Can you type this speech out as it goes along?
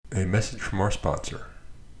A message from our sponsor,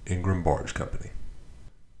 Ingram Barge Company.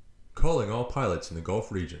 Calling all pilots in the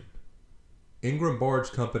Gulf region. Ingram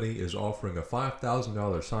Barge Company is offering a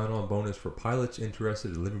 $5,000 sign-on bonus for pilots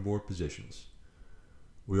interested in living board positions.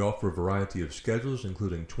 We offer a variety of schedules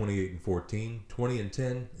including 28 and 14, 20 and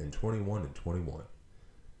 10, and 21 and 21.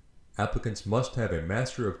 Applicants must have a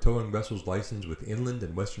Master of Towing Vessels license with Inland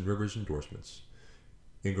and Western Rivers endorsements.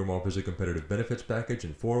 Ingram offers a competitive benefits package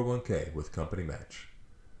and 401k with company match.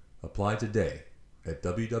 Apply today at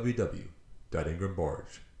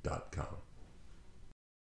www.ingrambarge.com.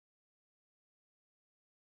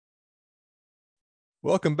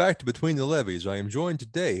 Welcome back to Between the Levees. I am joined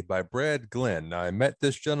today by Brad Glenn. I met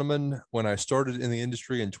this gentleman when I started in the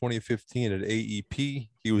industry in 2015 at AEP.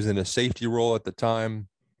 He was in a safety role at the time.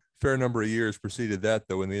 Fair number of years preceded that,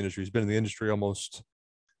 though, in the industry. He's been in the industry almost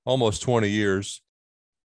 20 years.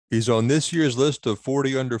 He's on this year's list of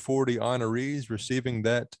 40 under 40 honorees, receiving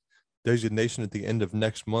that designation at the end of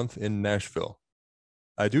next month in Nashville.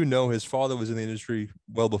 I do know his father was in the industry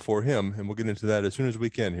well before him, and we'll get into that as soon as we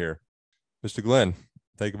can here. Mr. Glenn,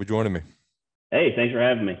 thank you for joining me. Hey, thanks for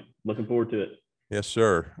having me. Looking forward to it. Yes,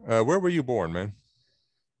 sir. Where were you born, man?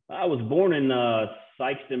 I was born in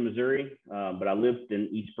Sikeston, Missouri, but I lived in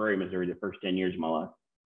East Prairie, Missouri the first 10 years of my life.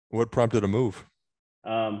 What prompted a move?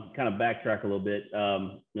 Kind of backtrack a little bit.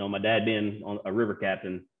 My dad being a river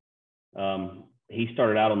captain, he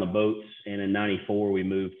started out on the boats, and in 94 we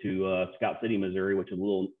moved to Scott City, Missouri, which is a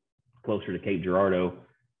little closer to Cape Girardeau.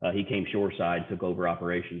 He came shoreside, took over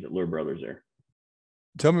operations at Lure Brothers there.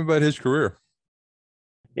 Tell me about his career.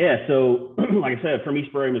 Yeah, so like I said, from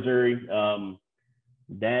East Prairie, Missouri,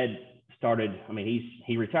 Dad started,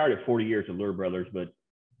 he retired at 40 years at Lure Brothers, but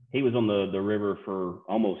he was on the river for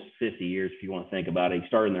almost 50 years, if you want to think about it. He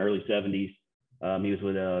started in the early 70s. He was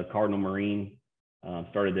with Cardinal Marine.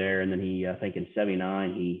 Started there, and then he, I think in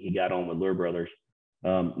 79, he got on with Lure Brothers.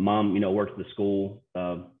 Mom, worked at the school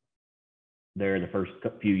there the first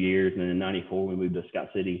few years, and then in 94 we moved to Scott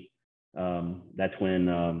City. That's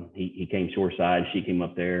when he came shoreside. She came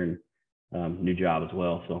up there, and new job as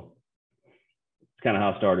well. So it's kind of how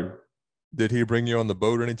it started. Did he bring you on the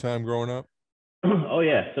boat anytime growing up? Oh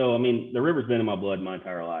yeah. So the river's been in my blood my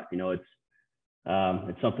entire life.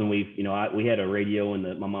 It's something we had a radio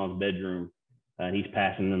in my mom's bedroom. And he's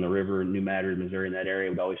passing in the river in New Madrid, Missouri, in that area.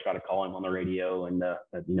 We'd always try to call him on the radio, and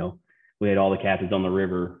we had all the captains on the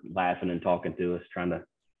river laughing and talking to us, trying to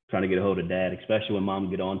get a hold of Dad, especially when Mom would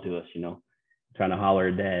get on to us, trying to holler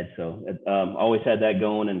at Dad. So always had that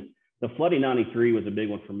going. And the flooding '93 was a big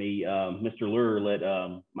one for me. Mr. Lure let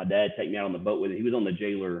my dad take me out on the boat with him. He was on the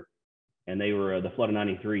J Lure, and they were the flooding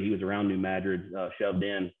 '93. He was around New Madrid, shoved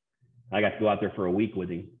in. I got to go out there for a week with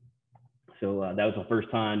him. So that was the first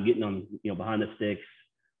time getting on, behind the sticks,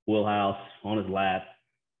 wheelhouse, on his lap,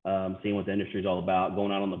 seeing what the industry is all about,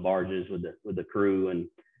 going out on the barges with the crew, and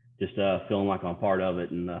just feeling like I'm part of it.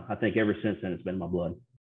 And I think ever since then, it's been in my blood.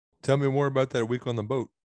 Tell me more about that week on the boat.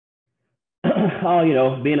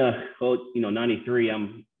 Being 93,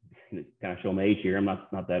 I'm kind of showing my age here. I'm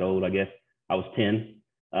not that old, I guess. I was 10.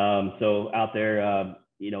 So out there, to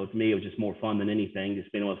me, it was just more fun than anything,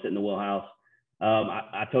 just being able to sit in the wheelhouse.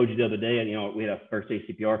 I told you the other day, we had a first day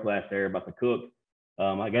CPR class there about the cook.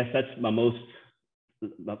 I guess that's my most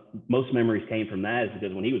memories came from that, is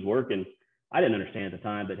because when he was working, I didn't understand at the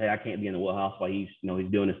time, but hey, I can't be in the wheelhouse while he's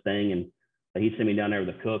doing his thing. And he'd send me down there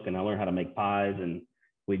with the cook, and I learned how to make pies, and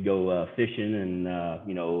we'd go fishing. And,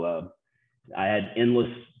 I had endless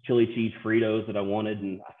chili cheese Fritos that I wanted,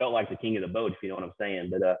 and I felt like the king of the boat, if you know what I'm saying.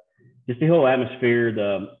 But just the whole atmosphere,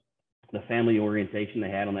 the family orientation they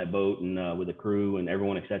had on that boat, and with the crew, and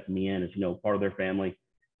everyone accepted me in as, part of their family.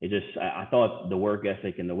 I thought the work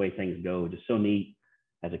ethic and the way things go, just so neat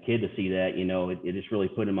as a kid to see that. It just really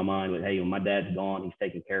put in my mind with, hey, when my dad's gone, he's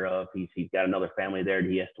taken care of. He's got another family there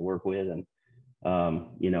that he has to work with. And,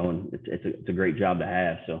 and it's a great job to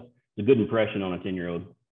have. So it's a good impression on a 10-year-old.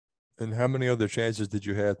 And how many other chances did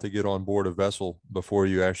you have to get on board a vessel before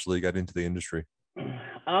you actually got into the industry?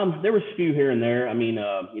 There was a few here and there.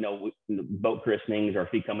 Boat christenings, or if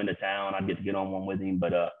he come into town, I'd get on one with him.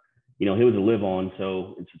 But he was a live on,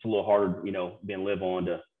 so it's a little harder, being live on,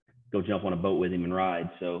 to go jump on a boat with him and ride.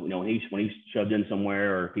 So when he's shoved in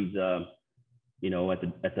somewhere, or if he's at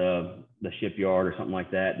the shipyard or something like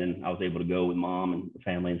that, then I was able to go with Mom and the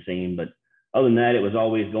family and see him. But other than that, it was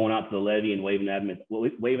always going out to the levee and waving at him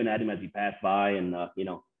as he passed by, and that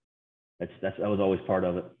was always part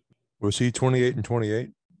of it. Was he 28 and 28?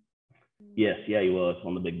 Yes, yeah, he was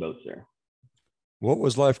on the big boats there. What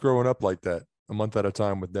was life growing up like that, a month at a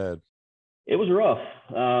time with Dad? It was rough.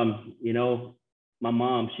 My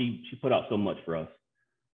mom, she put out so much for us.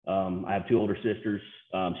 I have two older sisters.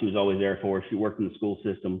 She was always there for us. She worked in the school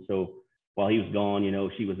system. So while he was gone,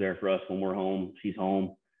 she was there for us when we're home. She's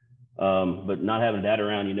home. But not having dad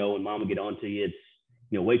around, when mom would get on to you, it's,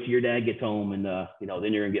 wait till your dad gets home and, then you're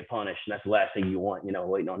going to get punished. And that's the last thing you want,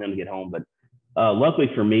 waiting on him to get home. But luckily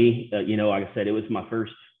for me, like I said, it was my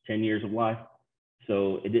first 10 years of life.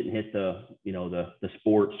 So it didn't hit the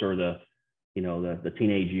sports or the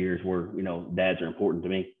teenage years where, dads are important to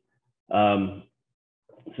me.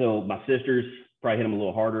 So my sisters probably hit him a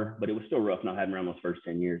little harder, but it was still rough not having him around those first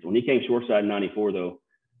 10 years. When he came shoreside in 94, though,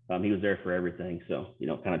 he was there for everything. So,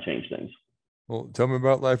 kind of changed things. Well, tell me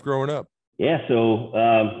about life growing up. Yeah.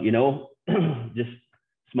 So, just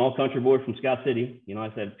small country boy from Scout City. I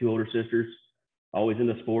have two older sisters, always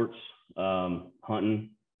into sports,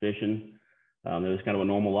 hunting, fishing. It was kind of a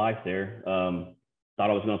normal life there. Thought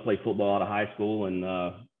I was going to play football out of high school and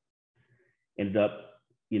ended up,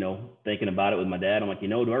 thinking about it with my dad. I'm like,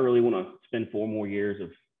 do I really want to spend 4 more years of,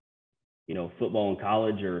 football in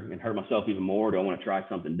college and hurt myself even more? Or do I want to try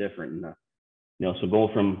something different? And, so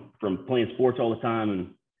going from playing sports all the time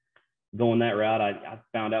and going that route, I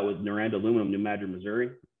found out with Noranda Aluminum, New Madrid,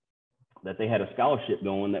 Missouri, that they had a scholarship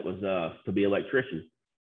going that was to be an electrician.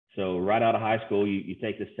 So right out of high school, you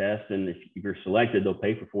take this test, and if you're selected, they'll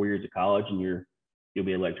pay for 4 years of college, and you'll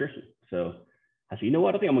be an electrician. So I said, you know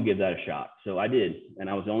what? I think I'm gonna give that a shot. So I did, and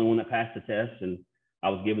I was the only one that passed the test, and I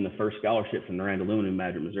was given the first scholarship from Noranda Aluminum in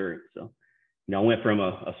Madrid, Missouri. So, I went from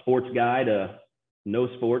a sports guy to no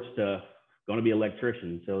sports to going to be an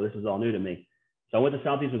electrician. So this is all new to me. So I went to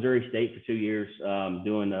Southeast Missouri State for 2 years,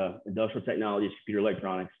 doing industrial technologies, computer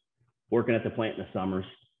electronics, working at the plant in the summers.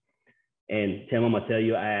 And Tim, I'm gonna tell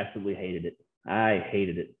you, I absolutely hated it. I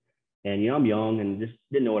hated it. And I'm young and just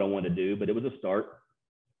didn't know what I wanted to do, but it was a start.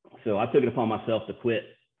 So I took it upon myself to quit.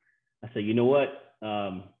 I said, you know what?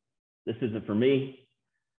 This isn't for me.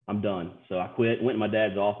 I'm done. So I quit, went to my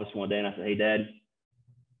dad's office one day and I said, hey, Dad,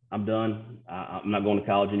 I'm done. I'm not going to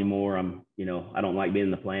college anymore. I don't like being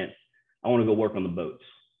in the plant. I want to go work on the boats.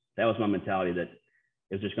 That was my mentality, that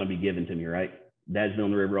it was just going to be given to me, right? Dad's been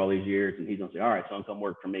on the river all these years and he's going to say, all right, son, come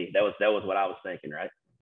work for me. That was what I was thinking, right?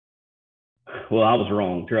 Well, I was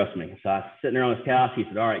wrong. Trust me. So I was sitting there on his couch. He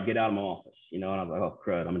said, all right, get out of my office. And I was like, oh,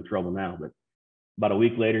 crud, I'm in trouble now. But about a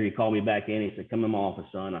week later, he called me back in. He said, come in my office,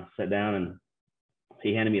 son. I sat down and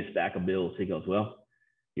he handed me a stack of bills. He goes, well,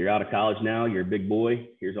 you're out of college now. You're a big boy.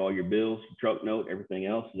 Here's all your bills, your truck note, everything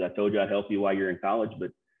else. As I told you, I'd help you while you're in college, but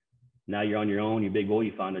now you're on your own. You're a big boy.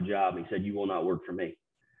 You find a job. He said, you will not work for me.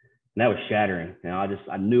 And that was shattering.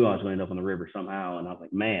 I knew I was going to end up on the river somehow. And I was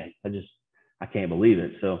like, man, I can't believe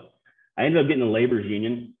it. So I ended up getting a laborers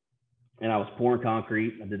union and I was pouring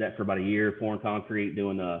concrete. I did that for about a year, pouring concrete,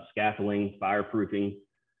 doing scaffolding, fireproofing.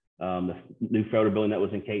 The new photo building that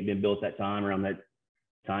was in Cape being built at that time, around that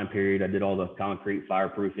time period, I did all the concrete,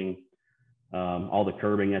 fireproofing, all the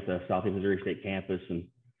curbing at the Southeast Missouri State campus. And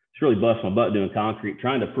it's really bust my butt doing concrete,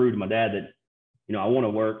 trying to prove to my dad that, I want to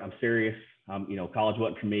work. I'm serious. College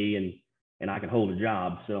wasn't for me and I can hold a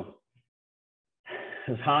job. So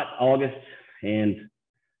it was hot August and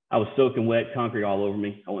I was soaking wet, concrete all over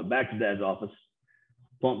me. I went back to Dad's office,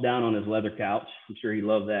 plumped down on his leather couch. I'm sure he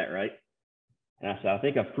loved that, right? And I said, I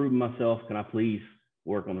think I've proven myself. Can I please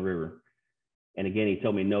work on the river? And again, he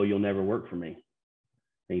told me, no, you'll never work for me.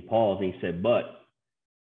 And he paused and he said, but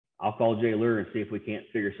I'll call Jay Lure and see if we can't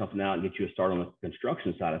figure something out and get you a start on the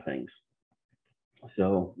construction side of things.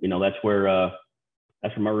 So, that's where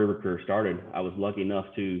my river career started. I was lucky enough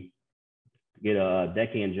to get a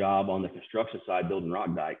deckhand job on the construction side, building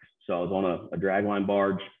rock dikes. So I was on a dragline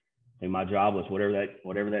barge, and my job was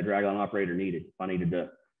whatever that dragline operator needed. If I needed to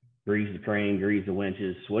grease the crane, grease the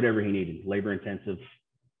winches, whatever he needed, labor intensive,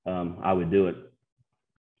 I would do it.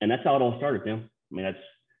 And that's how it all started, Tim. That's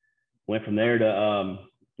went from there to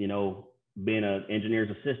being an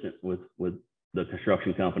engineer's assistant with the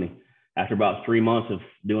construction company. After about 3 months of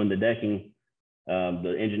doing the decking,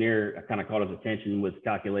 the engineer kind of caught his attention with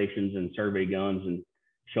calculations and survey guns and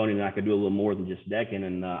showing him that I could do a little more than just decking.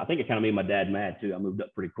 And I think it kind of made my dad mad too. I moved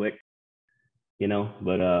up pretty quick,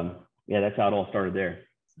 but that's how it all started there.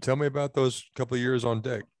 Tell me about those couple of years on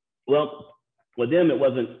deck. Well, with them, it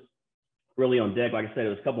wasn't really on deck. Like I said, it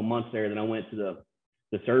was a couple months there. Then I went to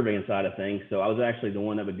the surveying side of things. So I was actually the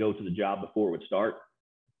one that would go to the job before it would start,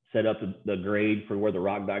 set up the grade for where the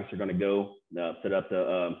rock dikes are going to go, set up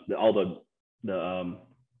all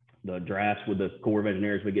the drafts with the Corps of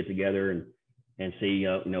Engineers. We get together and see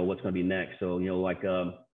what's going to be next. So like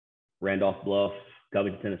Randolph Bluff,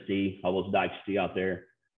 Covington, Tennessee, all those dikes you see out there.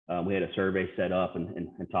 We had a survey set up and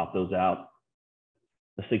top those out.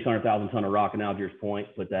 the 600,000 ton of rock in Algiers Point,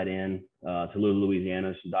 put that in, Tallulah,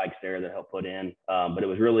 Louisiana, some dikes there that helped put in. But it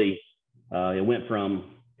was really, it went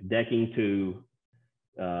from decking to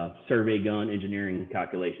survey gun engineering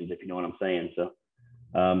calculations, if you know what I'm saying. So,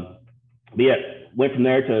 but yeah, went from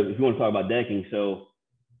there to, if you want to talk about decking, so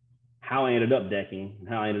how I ended up decking,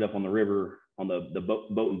 how I ended up on the river on the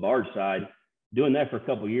boat and barge side, doing that for a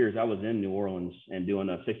couple of years. I was in New Orleans and doing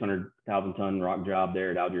a 600,000 ton rock job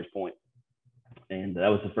there at Algiers Point. And that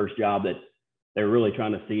was the first job that they were really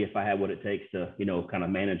trying to see if I had what it takes to, you know, kind of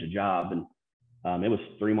manage a job. And it was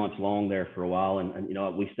 3 months long there for a while. And you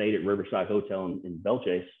know, we stayed at Riverside Hotel in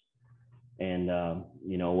Belchase. And,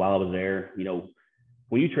 you know, while I was there, you know,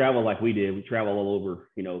 when you travel like we did, we travel all over,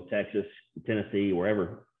 you know, Texas, Tennessee,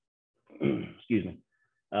 wherever, excuse me.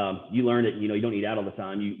 You learn that, you know, you don't eat out all the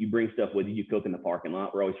time. You bring stuff with you, you cook in the parking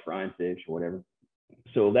lot. We're always frying fish or whatever.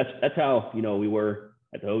 So that's how, you know, we were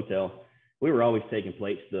at the hotel. We were always taking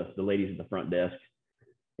plates to the ladies at the front desk.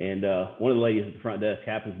 And one of the ladies at the front desk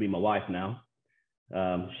happens to be my wife now.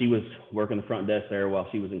 She was working the front desk there while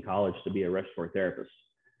she was in college to be a respiratory therapist.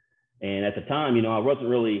 And at the time, you know, I wasn't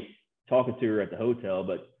really talking to her at the hotel,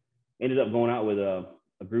 but ended up going out with a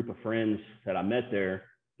group of friends that I met there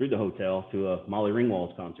through the hotel to a Molly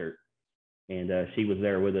Ringwald's concert. And she was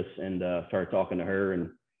there with us, and started talking to her. And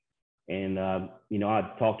you know,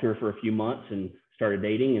 I talked to her for a few months and started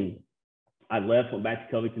dating. And I left, went back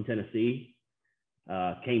to Covington, Tennessee,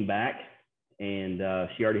 came back, and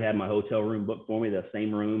she already had my hotel room booked for me, the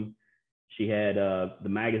same room. She had the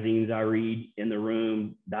magazines I read in the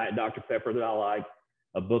room, Diet Dr. Pepper that I like,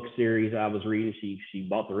 a book series I was reading. She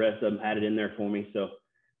bought the rest of them, had it in there for me. So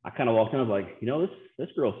I kind of walked in, I was like, you know, this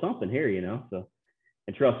girl's something here, you know. So,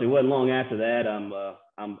 and trust me, it wasn't long after that,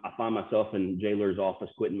 I find myself in Jailer's office,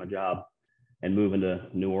 quitting my job and moving to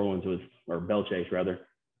New Orleans or Belchase rather,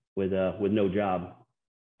 with no job.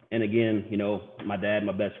 And again, you know, my dad,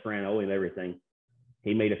 my best friend, I owe him everything.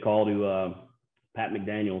 He made a call to Pat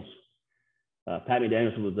McDaniels. Pat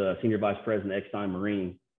McDaniels was the senior vice president of Eckstein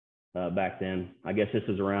Marine back then. I guess this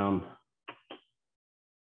is around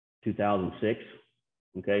 2006.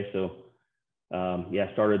 Okay, so yeah,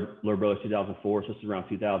 I started Lure Brothers 2004, so this is around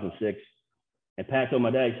 2006. And Pat told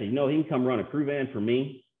my dad, he said, you know, he can come run a crew van for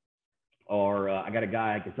me, or I got a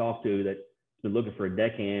guy I can talk to that's been looking for a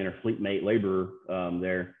deckhand or fleet mate laborer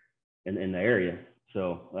there in the area.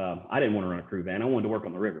 So I didn't want to run a crew van. I wanted to work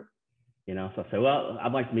on the river, you know. So I said, well,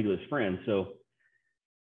 I'd like to meet with his friend. So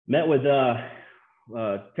met with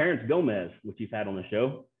Terrence Gomez, which you've had on the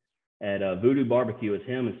show, at Voodoo Barbecue. It's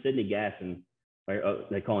him and Sidney Gasson.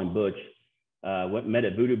 They call him Butch. Met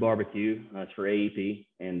at Voodoo Barbecue. It's for AEP,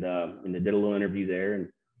 and they did a little interview there.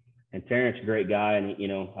 And Terrence, a great guy, and you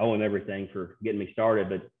know, I owe him everything for getting me started.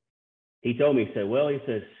 But he told me, he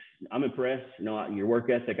says, I'm impressed. You know, your work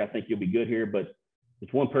ethic, I think you'll be good here, but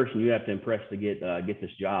it's one person you have to impress to get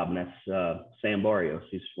this job, and that's Sam Barrios.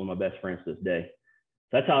 He's one of my best friends to this day.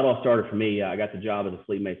 So that's how it all started for me. I got the job as a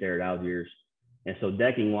fleet mate there at Algiers. And so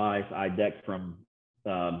decking wise, I decked from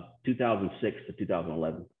 2006 to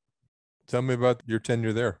 2011. Tell me about your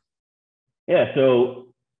tenure there. Yeah,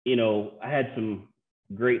 so, you know, I had some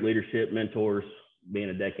great leadership mentors being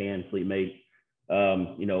a deckhand fleet mate.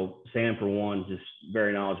 You know, Sam, for one, just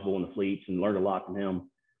very knowledgeable in the fleets, and learned a lot from him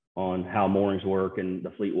on how moorings work and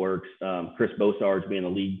the fleet works. Chris Bosarge being the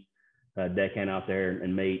lead deckhand out there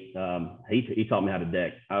and mate, he taught me how to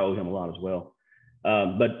deck. I owe him a lot as well.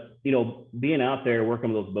 But, you know, being out there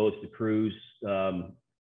working with those boats, the crews,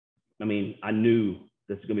 I mean, I knew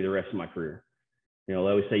this is going to be the rest of my career. You know, they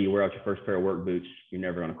always say you wear out your first pair of work boots, you're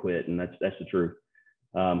never going to quit. And that's the truth.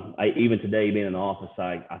 Even today, being in the office,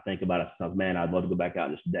 I think about it sometimes, man, I'd love to go back out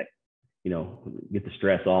and just deck, you know, get the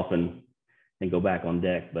stress off and go back on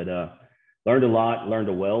deck. But learned a lot, learned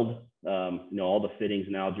to weld, you know, all the fittings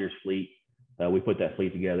in Algiers fleet. We put that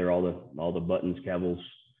fleet together, all the buttons, kevels,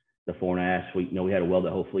 the fore and aft. We had to weld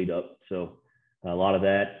that whole fleet up. So a lot of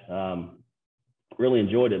that, really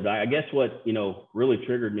enjoyed it. But I guess what, you know, really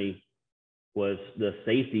triggered me was the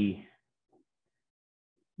safety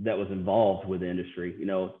that was involved with the industry. You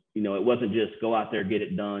know, it wasn't just go out there, get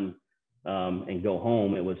it done, and go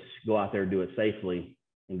home. It was go out there, do it safely,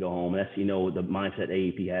 and go home. That's, you know, the mindset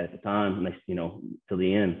AEP had at the time, and you know, till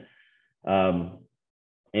the end.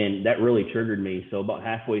 And that really triggered me. So about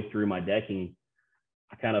halfway through my decking,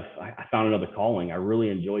 I found another calling. I really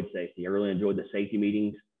enjoyed safety. I really enjoyed the safety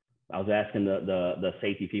meetings. I was asking the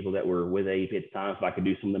safety people that were with AEP at the time if I could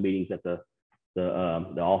do some of the meetings at the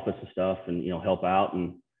office and stuff, and, you know, help out.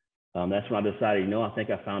 And that's when I decided, you know, I think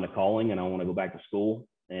I found a calling and I want to go back to school.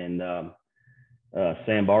 And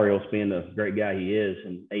Sam Barrios being the great guy he is,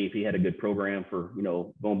 and AEP had a good program for,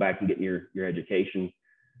 going back and getting your education.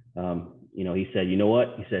 He said, you know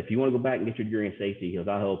what? He said, if you want to go back and get your degree in safety, he goes,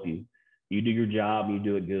 I'll help you. You do your job, you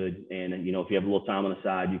do it good. And, if you have a little time on the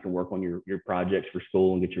side, you can work on your projects for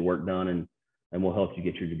school and get your work done, and we'll help you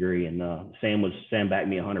get your degree. And Sam backed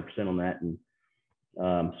me 100% on that. And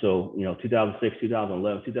 2006,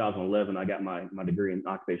 2011, I got my degree in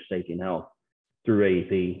occupational safety and health through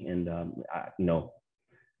AEP. And,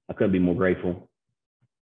 I couldn't be more grateful.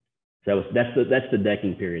 So that's the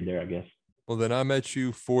decking period there, I guess. Well, then I met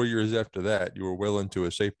you 4 years after that. You were well into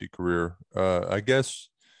a safety career. I guess,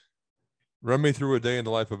 run me through a day in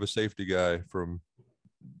the life of a safety guy from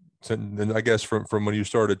when you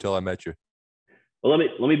started till I met you. Well,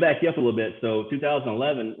 let me back you up a little bit. So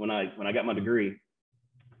 2011, when I got my degree,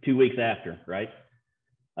 2 weeks after, right,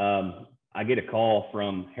 I get a call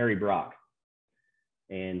from Harry Brock.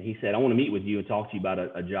 And he said, I want to meet with you and talk to you about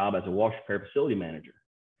a job as a washer repair facility manager.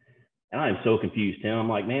 And I am so confused, Tim. I'm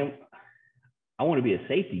like, man, I want to be a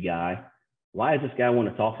safety guy. Why does this guy want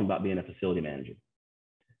to talk to me about being a facility manager?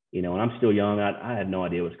 And I'm still young. I had no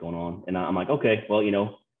idea what's going on. And I'm like, okay, well,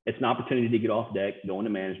 it's an opportunity to get off deck, go into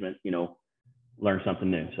management, learn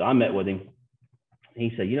something new. So I met with him.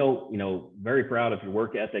 He said, very proud of your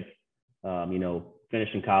work ethic,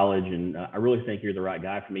 finishing college. And I really think you're the right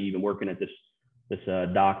guy for me. You've been working at this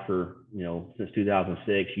dock for, since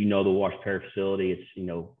 2006, the wash repair facility. It's,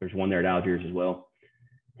 there's one there at Algiers as well.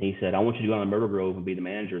 And he said, I want you to go on Myrtle Grove and be the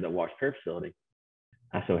manager of that wash repair facility.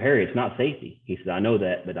 I said, Harry, it's not safety. He said, I know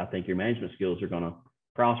that, but I think your management skills are going to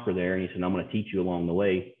prosper there. And he said, I'm going to teach you along the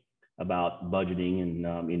way about budgeting and,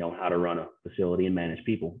 how to run a facility and manage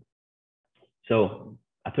people. So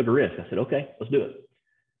I took a risk. I said, okay, let's do it.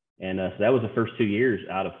 And so that was the first 2 years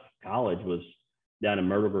out of college, was down in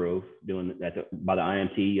Myrtle Grove doing that by the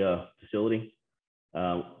IMT facility,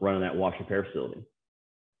 running that wash repair facility.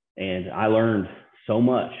 And I learned so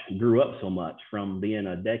much, grew up so much from being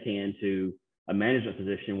a deckhand to a management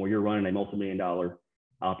position where you're running a multi-million-dollar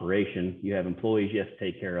operation. You have employees you have to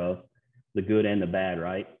take care of, the good and the bad,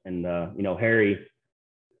 right? And, Harry,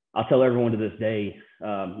 I'll tell everyone to this day,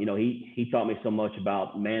 he taught me so much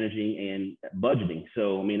about managing and budgeting.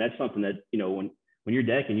 So, that's something that, when you're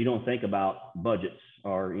decking, you don't think about budgets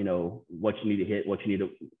or, what you need to hit, what you need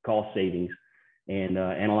to cost savings, and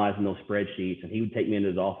analyzing those spreadsheets. And he would take me into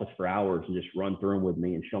his office for hours and just run through them with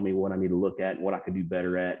me and show me what I need to look at and what I could do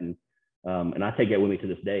better at. And I take that with me to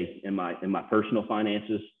this day in my personal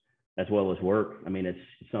finances as well as work. It's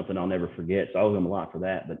something I'll never forget. So I owe him a lot for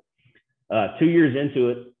that. But 2 years into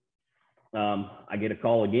it, I get a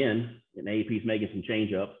call again, and AEP's making some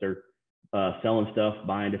change ups. They're selling stuff,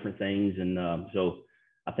 buying different things. And so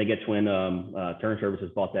I think that's when Turn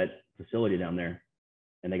Services bought that facility down there,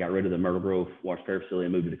 and they got rid of the Myrtle Grove wash repair facility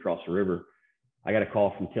and moved it across the river. I got a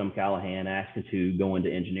call from Tim Callahan asking to go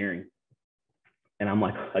into engineering. And I'm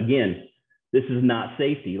like, again, this is not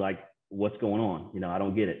safety. Like, what's going on? I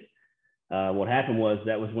don't get it. What happened was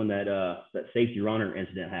that was when that safety runner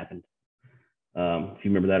incident happened. If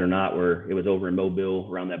you remember that or not, where it was over in Mobile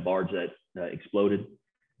around that barge that exploded,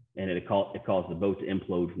 and it caused the boat to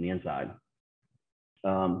implode from the inside.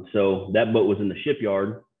 So that boat was in the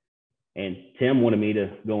shipyard, and Tim wanted me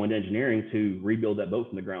to go into engineering to rebuild that boat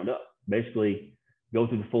from the ground up. Basically, go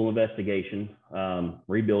through the full investigation,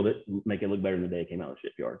 rebuild it, make it look better than the day it came out of the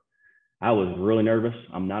shipyard. I was really nervous.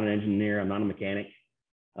 I'm not an engineer. I'm not a mechanic.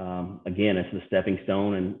 Again, it's the stepping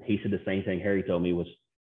stone. And he said the same thing Harry told me was,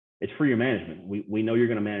 it's for your management. We know you're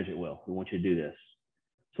going to manage it well. We want you to do this.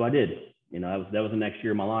 So I did. That was the next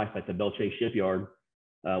year of my life at the Belle Chase Shipyard,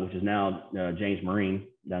 which is now James Marine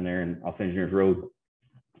down there off Engineers Road.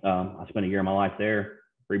 I spent a year of my life there,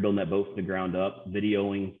 rebuilding that boat from the ground up,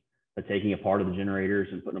 videoing, taking apart of the generators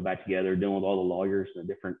and putting them back together, dealing with all the lawyers and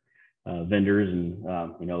the different vendors. And,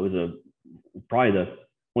 it was probably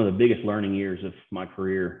one of the biggest learning years of my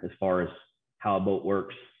career as far as how a boat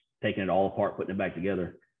works, taking it all apart, putting it back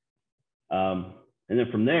together. And then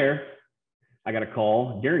from there, I got a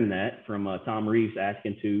call during that from Tom Reeves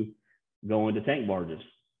asking to go into tank barges.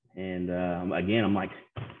 And again, I'm like,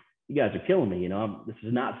 you guys are killing me. This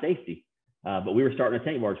is not safety. But we were starting a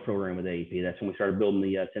tank barge program with AEP. That's when we started building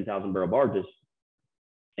the 10,000 barrel barges.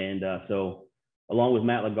 And so along with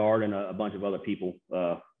Matt Lagarde and a bunch of other people,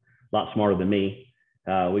 a lot smarter than me,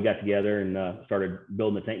 we got together and started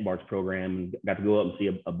building the tank barge program, and got to go up and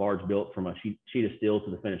see a barge built from a sheet of steel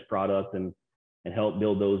to the finished product, and help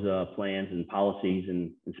build those plans and policies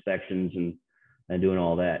and inspections and doing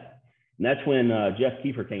all that. And that's when Jeff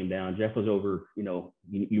Kiefer came down. Jeff was over, you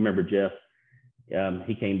remember Jeff.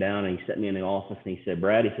 he came down and he sat me in the office and he said,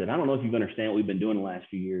 Brad, he said, I don't know if you understand what we've been doing the last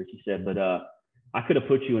few years. He said, but I could have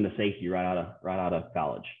put you into safety right out of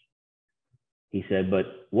college. He said, but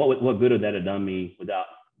what good would that have done me without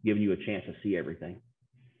giving you a chance to see everything?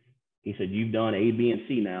 He said, you've done A, B, and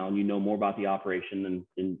C now, and you know more about the operation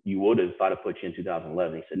than you would have if I'd have put you in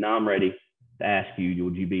 2011. He said, now I'm ready to ask you,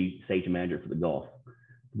 would you be safety manager for the Gulf?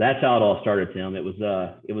 That's how it all started, Tim. It was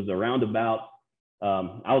a roundabout.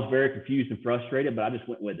 I was very confused and frustrated, but I just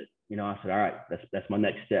went with it. I said, all right, that's my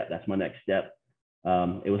next step. That's my next step.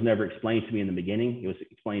 It was never explained to me in the beginning. It was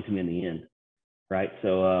explained to me in the end, right?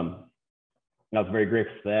 So I was very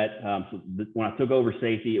grateful for that. When I took over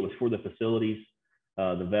safety, it was for the facilities,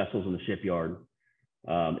 the vessels, and the shipyard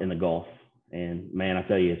in the Gulf. And man, I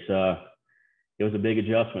tell you, it was a big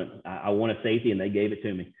adjustment. I wanted safety, and they gave it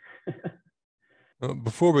to me.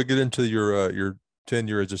 Before we get into your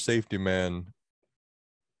tenure as a safety man,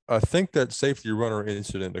 I think that safety runner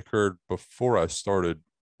incident occurred before I started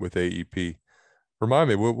with AEP. Remind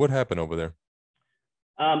me, what happened over there?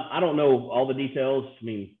 I don't know all the details. I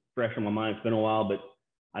mean, fresh on my mind, it's been a while, but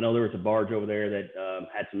I know there was a barge over there that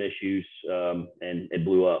had some issues and it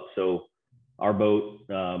blew up. So our boat,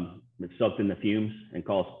 it sucked in the fumes and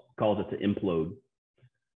caused it to implode.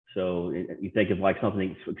 So you think of like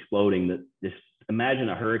something exploding, that just imagine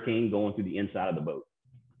a hurricane going through the inside of the boat.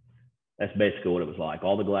 That's basically what it was like.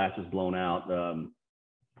 All the glass was blown out.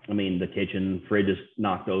 The kitchen, fridges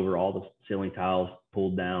knocked over, all the ceiling tiles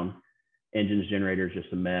pulled down, engines, generators,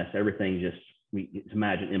 just a mess. Everything just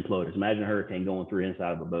imagine imploded. Imagine a hurricane going through the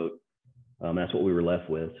inside of a boat. That's what we were left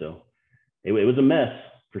with. So it was a mess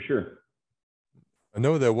for sure. I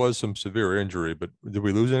know there was some severe injury, but did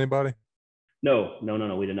we lose anybody? No,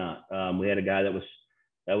 we did not. We had a guy that was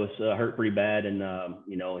hurt pretty bad, and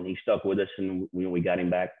and he stuck with us, and we got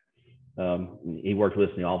him back. He worked with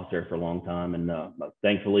us in the office there for a long time, and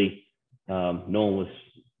thankfully, no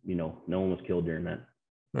one was killed during that.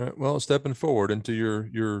 All right. Well, stepping forward into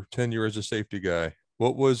your tenure as a safety guy,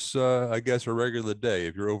 what was I guess a regular day?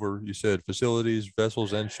 If you're over, you said facilities,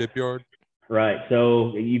 vessels, and shipyard. Right.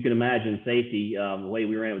 So you can imagine safety. The way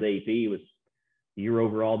we ran with AEP was you were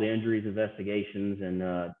over all the injuries, investigations,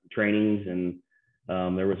 and trainings, and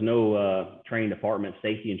there was no training department.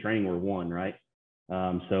 Safety and training were one, right?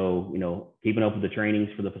 So keeping up with the trainings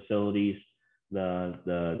for the facilities,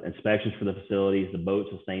 the inspections for the facilities, the boats,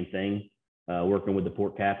 the same thing. Working with the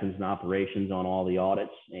port captains and operations on all the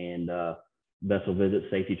audits and vessel visits,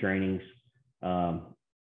 safety trainings,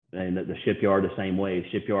 and the shipyard the same way.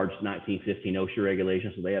 Shipyard's 1915 OSHA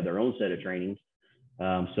regulations, so they have their own set of trainings.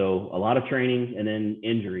 So a lot of training, and then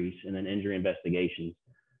injuries, and then injury investigations.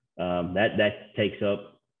 That takes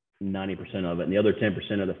up 90% of it, and the other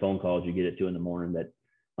 10% of the phone calls you get at 2 a.m. that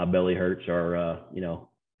my belly hurts, or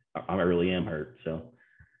I really am hurt. So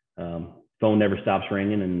phone never stops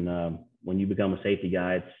ringing, and when you become a safety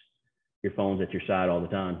guy, your phone's at your side all the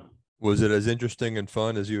time. Was it as interesting and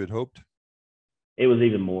fun as you had hoped? It was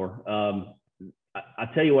even more. I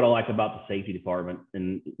tell you what I like about the safety department,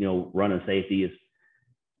 and running safety is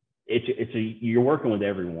you're working with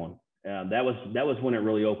everyone. That was when it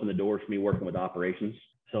really opened the doors for me, working with operations.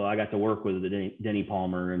 So I got to work with Denny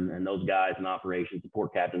Palmer and those guys in operations, the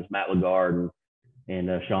port captains, Matt Lagarde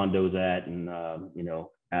and Sean Dozat, and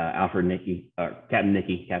Alfred Nicky,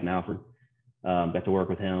 Captain Alfred. Got to work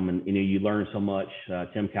with him, and you learn so much.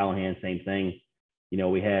 Tim Callahan, same thing.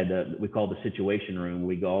 We had we called the situation room.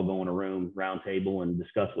 We all go in a room, round table, and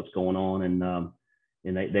discuss what's going on, and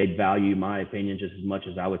they'd value my opinion just as much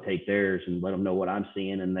as I would take theirs, and let them know what I'm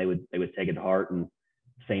seeing, and they would take it to heart, and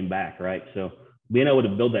same back, right? So being able to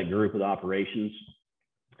build that group with operations,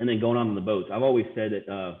 and then going on in the boats. I've always said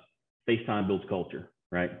that FaceTime builds culture,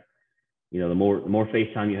 right? The more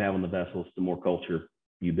FaceTime you have on the vessels, the more culture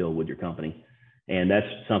you build with your company. And that's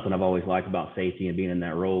something I've always liked about safety and being in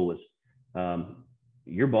that role is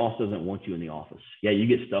your boss doesn't want you in the office. Yeah, you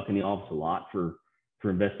get stuck in the office a lot for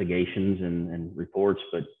investigations and reports,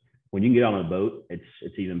 but when you can get on a boat,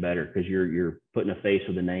 it's even better, because you're putting a face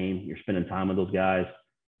with a name. You're spending time with those guys.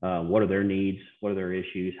 What are their needs? What are their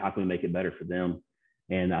issues? How can we make it better for them?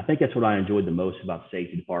 And I think that's what I enjoyed the most about the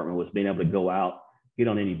safety department, was being able to go out, get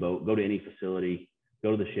on any boat, go to any facility,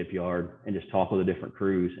 go to the shipyard, and just talk with the different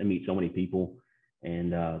crews and meet so many people,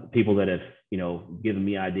 and people that have given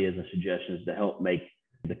me ideas and suggestions to help make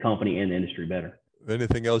the company and the industry better.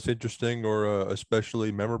 Anything else interesting or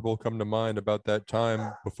especially memorable come to mind about that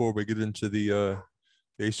time before we get into the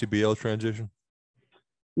ACBL transition?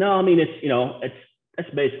 No, that's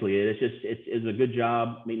basically it. It's a good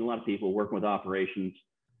job. A lot of people working with operations,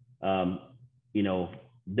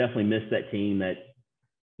 definitely miss that team that,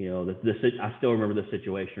 I still remember the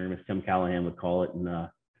situation room, as Tim Callahan would call it,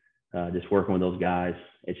 and just working with those guys.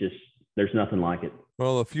 It's just, there's nothing like it.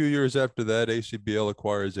 Well, a few years after that, ACBL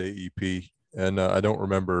acquires AEP, and I don't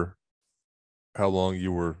remember how long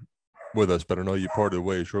you were with us, but I know you parted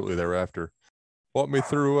ways shortly thereafter. Walk me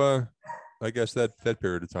through, I guess, that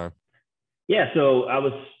period of time. Yeah, so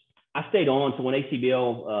I stayed on. So when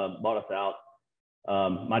ACBL bought us out,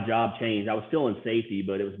 my job changed. I was still in safety,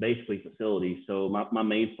 but it was basically facilities. So my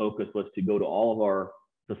main focus was to go to all of our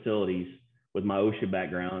facilities with my OSHA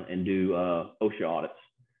background and do OSHA audits.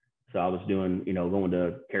 So I was doing, going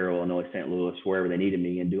to Carroll, Illinois, St. Louis, wherever they needed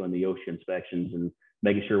me, and doing the OSHA inspections and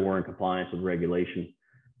making sure we're in compliance with regulation.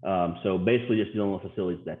 So basically just dealing with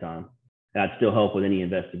facilities at that time. And I'd still help with any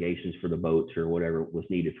investigations for the boats or whatever was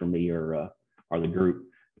needed from me or the group.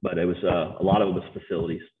 But it was a lot of it was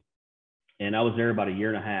facilities. And I was there about a year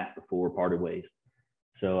and a half before we parted ways.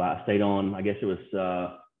 So I stayed on, I guess it was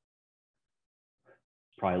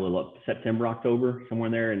probably a little up September, October, somewhere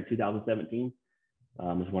in there in 2017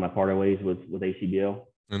 is when I parted ways with ACBL.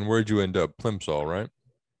 And where'd you end up? Plimsoll, right?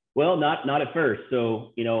 Well, not at first.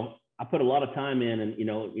 So, I put a lot of time in, and,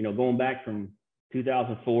 going back from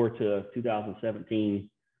 2004 to 2017,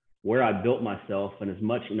 where I built myself, and as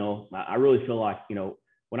much, I really feel like,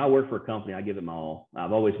 when I work for a company, I give it my all.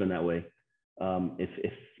 I've always been that way. If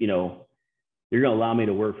you're going to allow me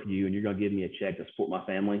to work for you and you're going to give me a check to support my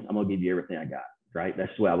family, I'm going to give you everything I got, right?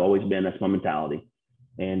 That's the way I've always been. That's my mentality.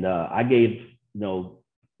 And I gave, the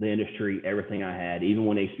industry everything I had. Even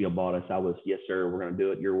when ACBL bought us, I was, yes, sir, we're going to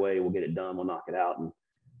do it your way. We'll get it done. We'll knock it out. And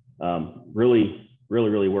really, really,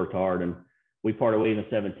 really worked hard. And we parted ways in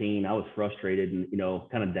 17. I was frustrated and,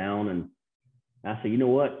 kind of down. And I said, you know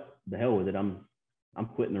what? The hell with it. I'm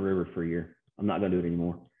quitting the river for a year. I'm not going to do it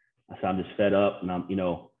anymore. I said, I'm just fed up. And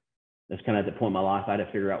that's kind of at the point in my life, I had to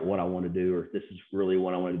figure out what I want to do, or if this is really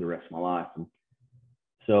what I want to do the rest of my life. And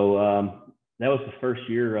so that was the first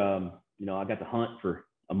year, I got to hunt for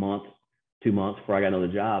a month, 2 months before I got another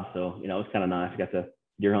job. So, it was kind of nice. I got to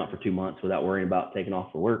deer hunt for 2 months without worrying about taking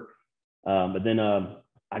off for work. But then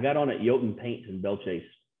I got on at Jotun Paints in Belle Chase.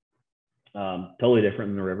 Totally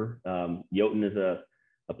different than the river. Jotun is a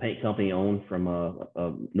paint company owned from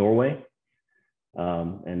Norway.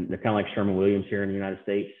 And they're kind of like Sherwin-Williams here in the United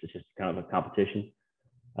States. It's just kind of a competition.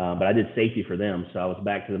 But I did safety for them. So I was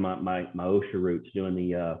back to my OSHA roots, doing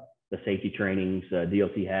the safety trainings,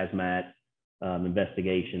 DLT hazmat,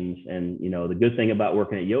 investigations. And, the good thing about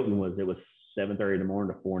working at Jotun was it was 7:30 in the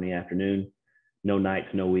morning to 4 in the afternoon, no nights,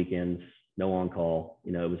 no weekends, no on call.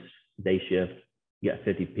 It was day shift. You got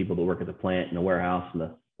 50 people that work at the plant and the warehouse and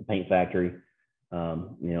the paint factory,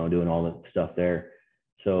 doing all the stuff there.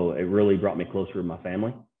 So it really brought me closer to my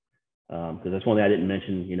family. Because that's one thing I didn't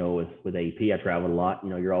mention, with AEP, I traveled a lot,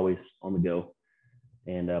 you're always on the go.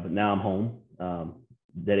 And, but now I'm home,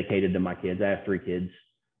 dedicated to my kids. I have 3 kids.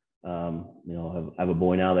 I have a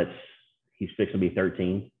boy now he's fixing to be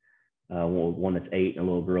 13, one that's 8 and a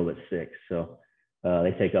little girl that's 6. So,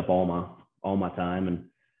 they take up all my time.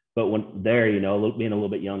 But when they're, being a little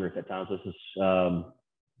bit younger at that time, so this is,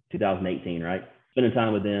 2018, right? Spending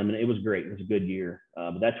time with them, and it was great. It was a good year.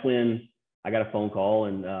 But that's when I got a phone call,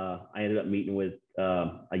 and I ended up meeting with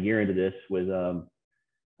a year into this with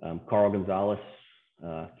Carl Gonzalez,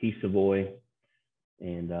 Keith Savoy,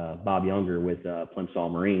 and Bob Younger with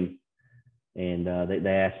Plimsoll Marine. And they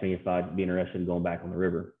asked me if I'd be interested in going back on the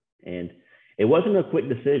river. And it wasn't a quick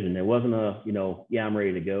decision. It wasn't yeah, I'm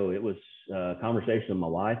ready to go. It was a conversation with my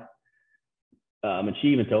wife. And she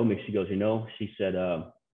even told me, she goes, she said,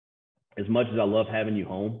 as much as I love having you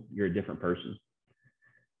home, you're a different person.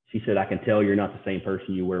 She said, I can tell you're not the same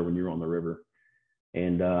person you were when you were on the river.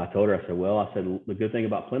 And I told her, I said, the good thing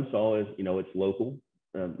about Plimsoll is, it's local.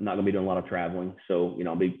 I'm not going to be doing a lot of traveling. So,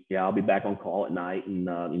 I'll be back on call at night and,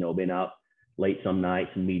 being out late some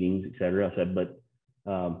nights and meetings, et cetera. I said, but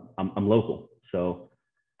I'm local. So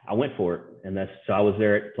I went for it. And so I was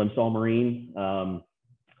there at Plimsoll Marine.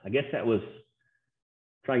 I guess that was,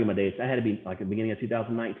 trying to get my dates. I had to be like the beginning of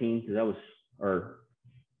 2019 because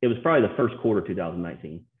it was probably the first quarter of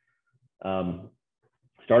 2019.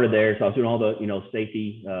 Started there. So I was doing all the,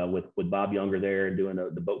 safety with Bob Younger there and doing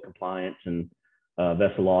the boat compliance and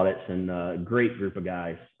vessel audits, and a great group of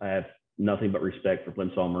guys. I have nothing but respect for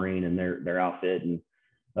Plimsoll Marine and their outfit. And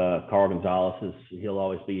Carl Gonzalez he'll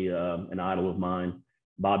always be an idol of mine.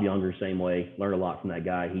 Bob Younger, same way. Learned a lot from that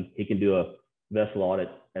guy. He can do a vessel audit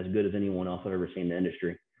as good as anyone else I've ever seen in the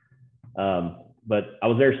industry. But I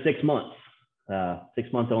was there 6 months,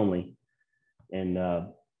 6 months only. And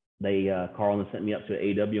Carl sent me up to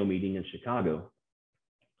an AWO meeting in Chicago.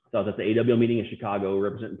 So I was at the AWO meeting in Chicago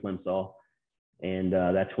representing Plimsoll. And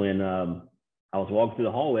that's when I was walking through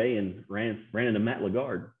the hallway and ran into Matt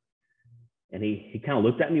Lagarde. And he kind of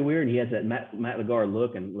looked at me weird. And he has that Matt Lagarde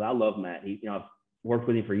look. And I love Matt. I've worked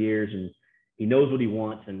with him for years, and he knows what he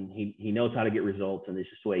wants, and he knows how to get results. And it's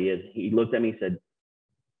just the way he is. He looked at me and said,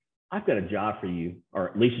 "I've got a job for you, or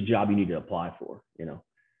at least a job you need to apply for.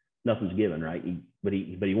 Nothing's given, right?" But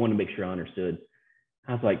he wanted to make sure I understood.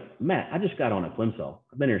 I was like, "Matt, I just got on at Plimsoll.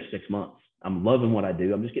 I've been here 6 months. I'm loving what I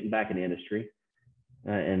do. I'm just getting back in the industry."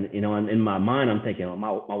 And in my mind, I'm thinking,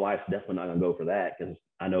 my wife's definitely not going to go for that, because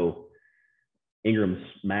I know Ingram's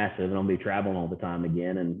massive and I'm going to be traveling all the time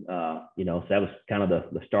again. And, so that was kind of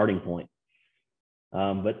the starting point.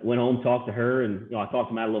 But went home, talked to her, and, I talked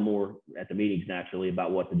to Matt a little more at the meetings naturally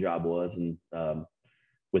about what the job was, and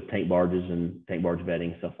with tank barges and tank barge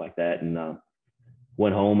vetting, stuff like that. And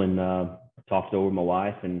went home and talked it over with my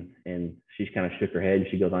wife, and she's kind of shook her head, and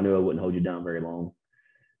she goes, "I knew I wouldn't hold you down very long."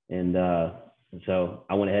 And so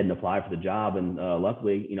I went ahead and applied for the job, and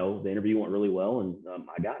luckily, the interview went really well, and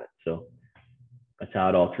I got it. So that's how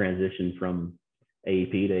it all transitioned from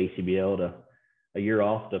AEP to ACBL to a year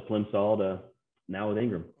off to Plimsoll to now with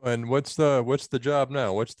Ingram. And what's the job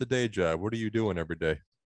now? What's the day job? What are you doing every day?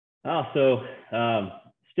 So I'm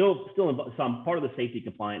part of the safety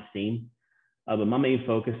compliance team, but my main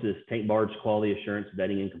focus is tank barge quality assurance,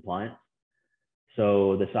 vetting, and compliance.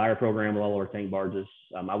 So the SIRE program with all of our tank barges,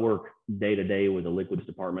 I work day to day with the liquids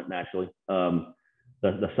department naturally.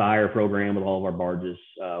 The SIRE program with all of our barges,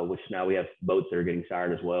 which now we have boats that are getting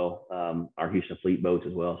sired as well, our Houston Fleet boats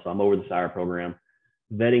as well. So I'm over the SIRE program.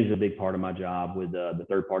 Vetting is a big part of my job with the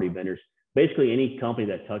third-party vendors. Basically, any company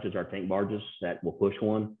that touches our tank barges that will push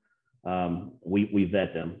one, we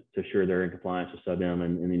vet them to ensure they're in compliance with SubM,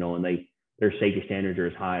 and their safety standards are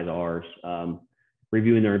as high as ours.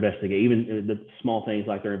 Reviewing their investigation, even the small things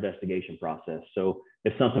like their investigation process. So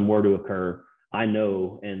if something were to occur, I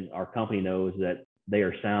know, and our company knows, that they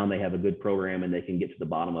are sound, they have a good program, and they can get to the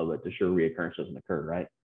bottom of it to ensure reoccurrence doesn't occur, right?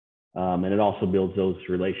 And it also builds those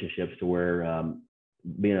relationships to where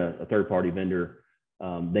being a third-party vendor,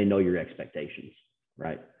 they know your expectations,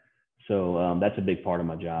 right? So that's a big part of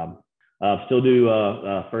my job. Still do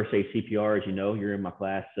first aid CPR, as you know. You're in my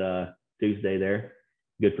class Tuesday there.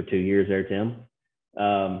 Good for 2 years there, Tim.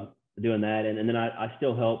 Doing that, and then I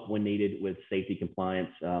still help when needed with safety compliance.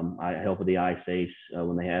 I help with the ISACE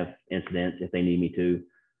when they have incidents if they need me to.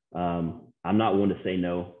 I'm not one to say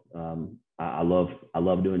no. I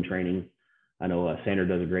love doing training. I know Sandra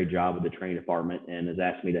does a great job with the training department and has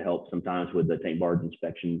asked me to help sometimes with the tank barge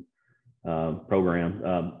inspection program.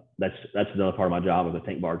 That's another part of my job, of the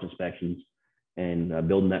tank barge inspections and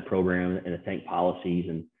building that program and the tank policies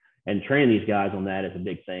and training these guys on that is a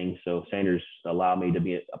big thing. So Sanders allowed me to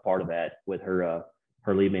be a part of that with her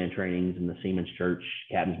lead man trainings and the Seamen's Church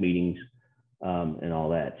captain's meetings and all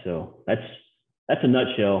that. So that's a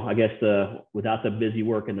nutshell. I guess without the busy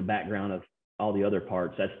work in the background of all the other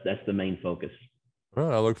parts, that's the main focus.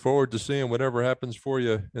 Well, I look forward to seeing whatever happens for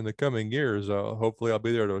you in the coming years. Hopefully I'll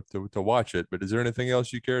be there to watch it. But is there anything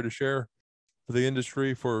else you care to share for the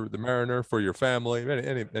industry, for the Mariner, for your family,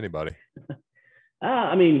 anybody?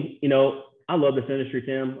 I love this industry,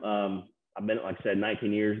 Tim. I've been, like I said,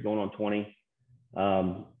 19 years, going on 20.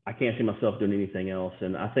 I can't see myself doing anything else.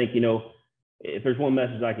 And I think, if there's one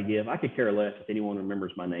message I could give, I could care less if anyone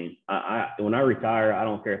remembers my name. When I retire, I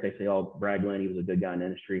don't care if they say, "Oh, Brad Glenn, he was a good guy in the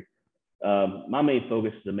industry." My main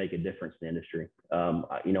focus is to make a difference in the industry.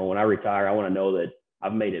 When I retire, I want to know that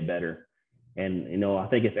I've made it better. And, I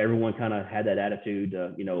think if everyone kind of had that attitude,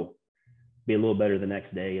 be a little better the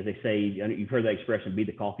next day. As they say, you've heard that expression, "be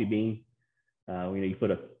the coffee bean." You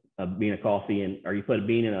put a bean of coffee or you put a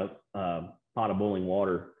bean in a pot of boiling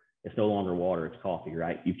water. It's no longer water, it's coffee,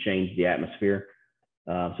 right? You've changed the atmosphere.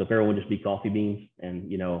 So if everyone just be coffee beans and,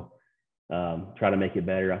 try to make it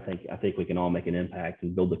better, I think we can all make an impact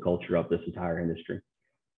and build the culture up this entire industry.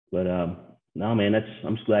 But no, man,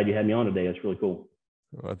 I'm just glad you had me on today. That's really cool.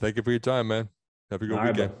 Well, thank you for your time, man. Have a good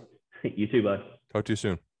weekend. Right, you too, bud. Talk to you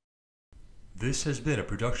soon. This has been a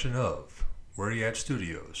production of Where You At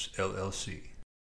Studios, LLC.